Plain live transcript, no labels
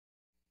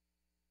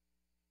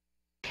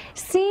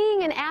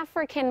Seeing an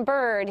African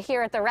bird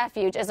here at the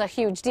refuge is a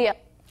huge deal.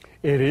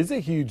 It is a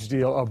huge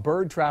deal. A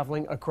bird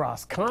traveling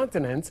across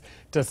continents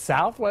to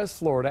southwest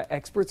Florida.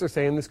 Experts are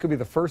saying this could be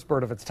the first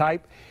bird of its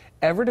type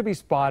ever to be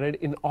spotted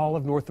in all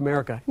of North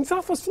America, in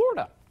southwest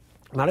Florida.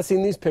 You might have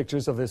seen these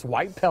pictures of this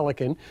white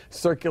pelican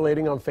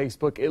circulating on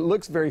Facebook. It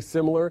looks very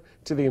similar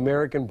to the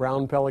American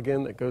brown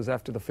pelican that goes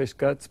after the fish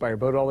guts by your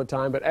boat all the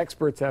time, but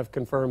experts have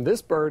confirmed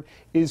this bird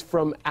is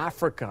from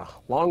Africa,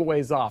 long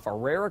ways off, a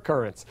rare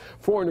occurrence.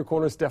 4 in your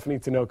corner, Stephanie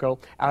Tinoco,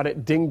 out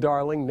at Ding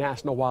Darling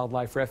National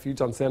Wildlife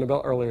Refuge on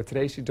Sanibel earlier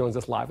today. She joins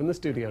us live in the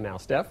studio now.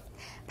 Steph?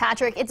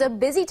 Patrick, it's a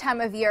busy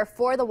time of year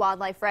for the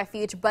wildlife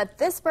refuge, but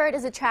this bird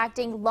is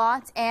attracting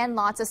lots and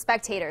lots of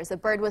spectators. The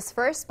bird was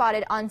first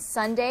spotted on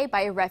Sunday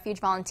by a refuge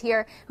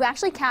volunteer who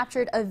actually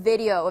captured a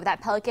video of that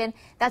pelican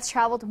that's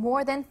traveled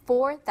more than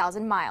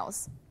 4,000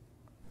 miles.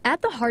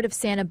 At the heart of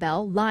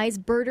Sanibel lies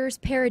Birders'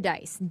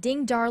 Paradise,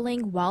 Ding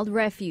Darling Wild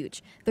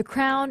Refuge, the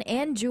crown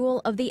and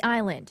jewel of the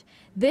island.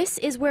 This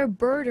is where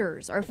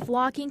birders are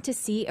flocking to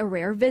see a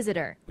rare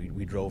visitor.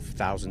 We drove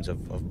thousands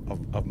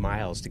of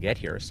miles to get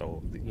here,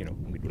 so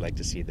we'd like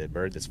to see the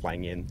bird that's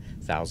flying in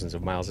thousands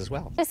of miles as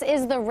well. This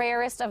is the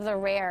rarest of the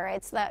rare.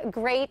 It's the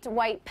great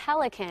white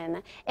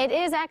pelican. It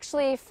is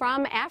actually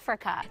from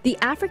Africa. The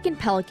African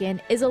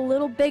pelican is a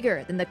little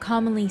bigger than the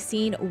commonly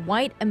seen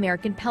white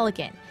American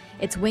pelican.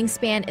 Its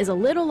wingspan is a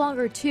little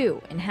longer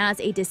too and has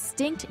a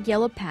distinct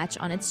yellow patch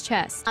on its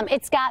chest.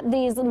 It's got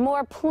these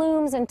more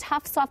plumes and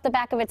tufts off the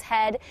back of its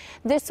head.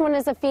 This one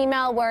is a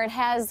female where it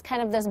has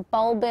kind of this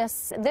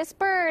bulbous. This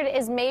bird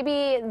is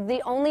maybe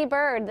the only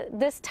bird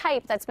this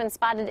type that's been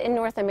spotted in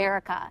North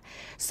America.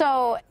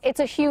 So it's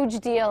a huge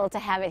deal to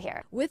have it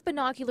here. With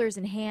binoculars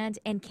in hand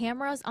and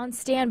cameras on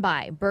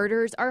standby,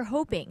 birders are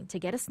hoping to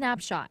get a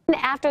snapshot.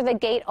 After the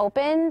gate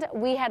opened,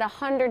 we had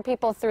 100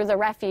 people through the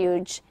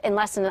refuge in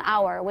less than an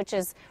hour, which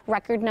is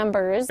record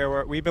numbers.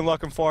 We've been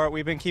looking for it.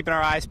 We've been keeping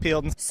our eyes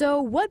peeled.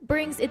 So what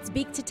brings its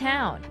beak to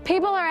town?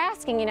 People are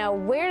asking,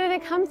 where did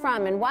it come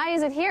from and why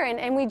is it here?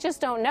 And we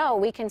just don't know.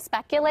 We can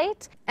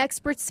speculate.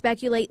 Experts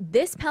speculate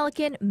this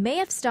pelican may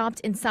have stopped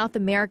in South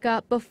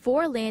America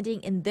before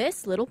landing in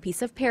this little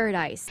piece of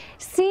paradise.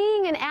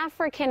 Seeing an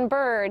African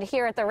bird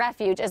here at the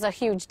refuge is a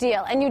huge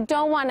deal, and you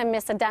don't want to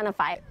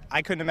misidentify it.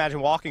 I couldn't imagine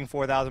walking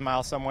 4,000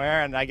 miles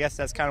somewhere, and I guess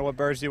that's kind of what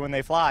birds do when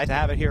they fly. To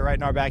have it here right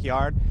in our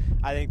backyard,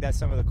 I think that's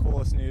some of the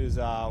coolest news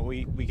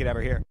we could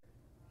ever hear.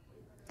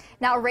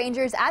 Now,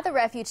 rangers at the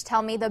refuge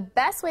tell me the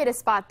best way to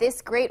spot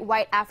this great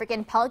white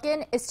African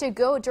pelican is to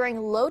go during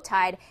low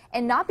tide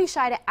and not be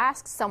shy to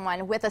ask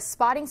someone with a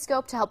spotting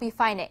scope to help you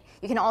find it.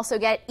 You can also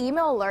get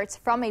email alerts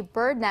from a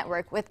bird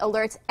network with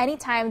alerts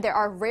anytime there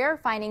are rare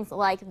findings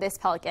like this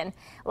pelican.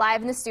 Live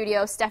in the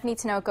studio, Stephanie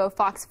Tinoco,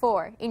 Fox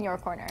 4 in your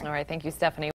corner. All right, thank you, Stephanie.